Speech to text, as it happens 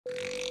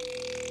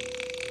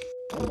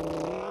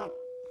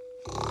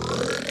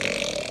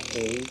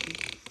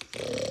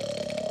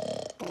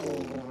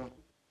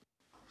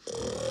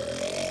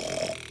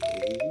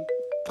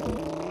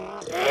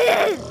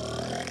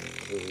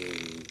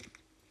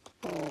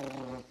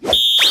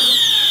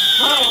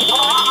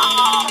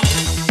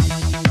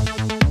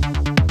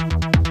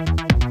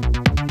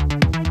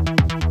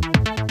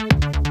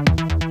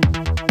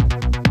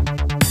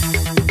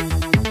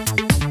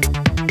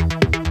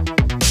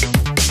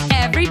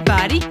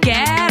Everybody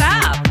get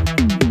up.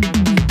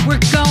 We're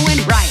going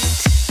right.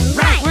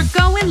 Right. We're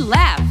going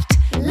left.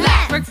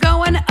 Left. We're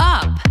going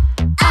up.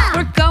 Up.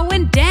 We're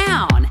going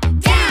down.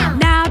 Down.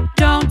 Now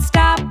don't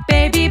stop,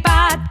 baby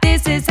bot.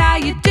 This is how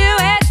you do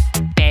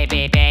it.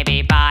 Baby,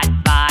 baby bot,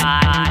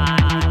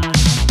 bot.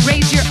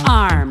 Raise your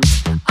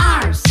arms.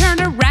 Arms.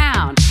 Turn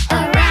around.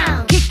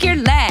 Around. Kick your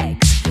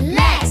legs.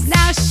 Legs.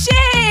 Now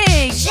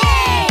shake.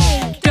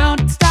 Shake.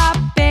 Don't stop,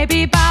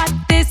 baby bot.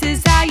 This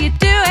is how you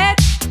do it.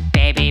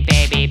 Baby,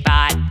 baby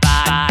bot,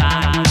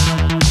 bot.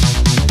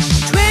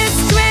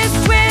 Twist,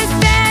 twist,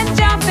 twist and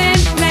jump in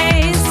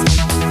place.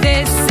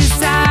 This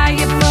is how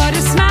you put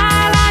a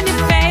smile on your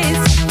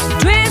face.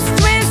 Twist,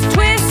 twist,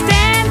 twist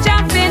and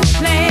jump in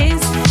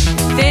place.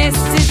 This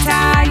is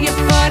how you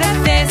put it.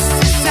 This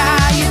is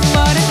how you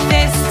put it.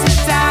 This is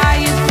how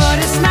you put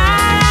a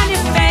smile on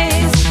your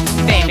face.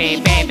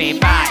 Baby, baby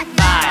bot,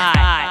 bot.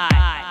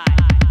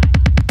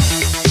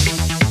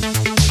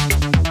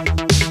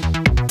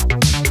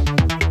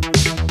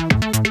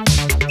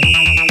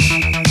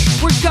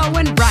 We're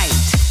going right.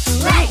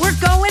 Right. We're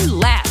going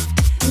left.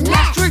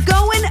 Left. We're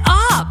going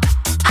up.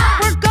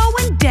 Up. We're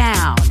going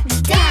down.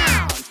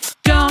 Down.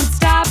 Don't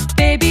stop,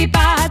 baby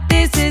bot.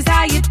 This is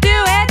how you do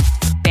it.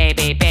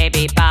 Baby,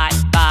 baby bot,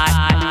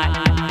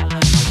 bot.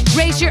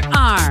 Raise your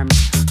arms.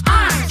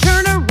 Arms.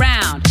 Turn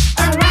around.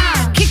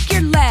 Around. Kick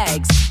your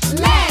legs.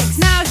 Legs.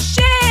 Now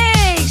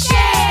shake.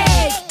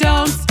 Shake.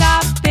 Don't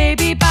stop,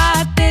 baby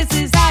bot. This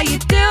is how you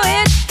do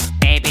it.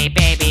 Baby,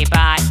 baby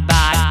bot,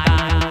 bot.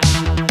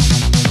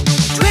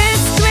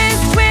 Twist,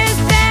 twist,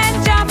 twist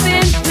and jump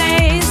in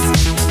place.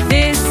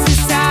 This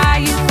is how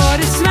you put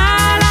a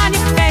smile on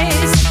your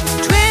face.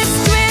 Twist,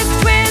 twist,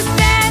 twist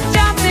and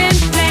jump in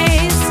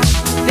place.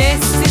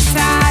 This is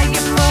how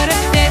you put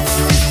it. This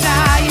is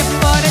how you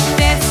put it.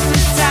 This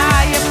is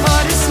how you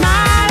put a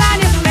smile on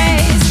your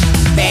face.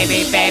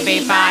 Baby,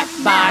 baby bot,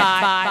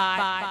 bot,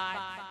 bot.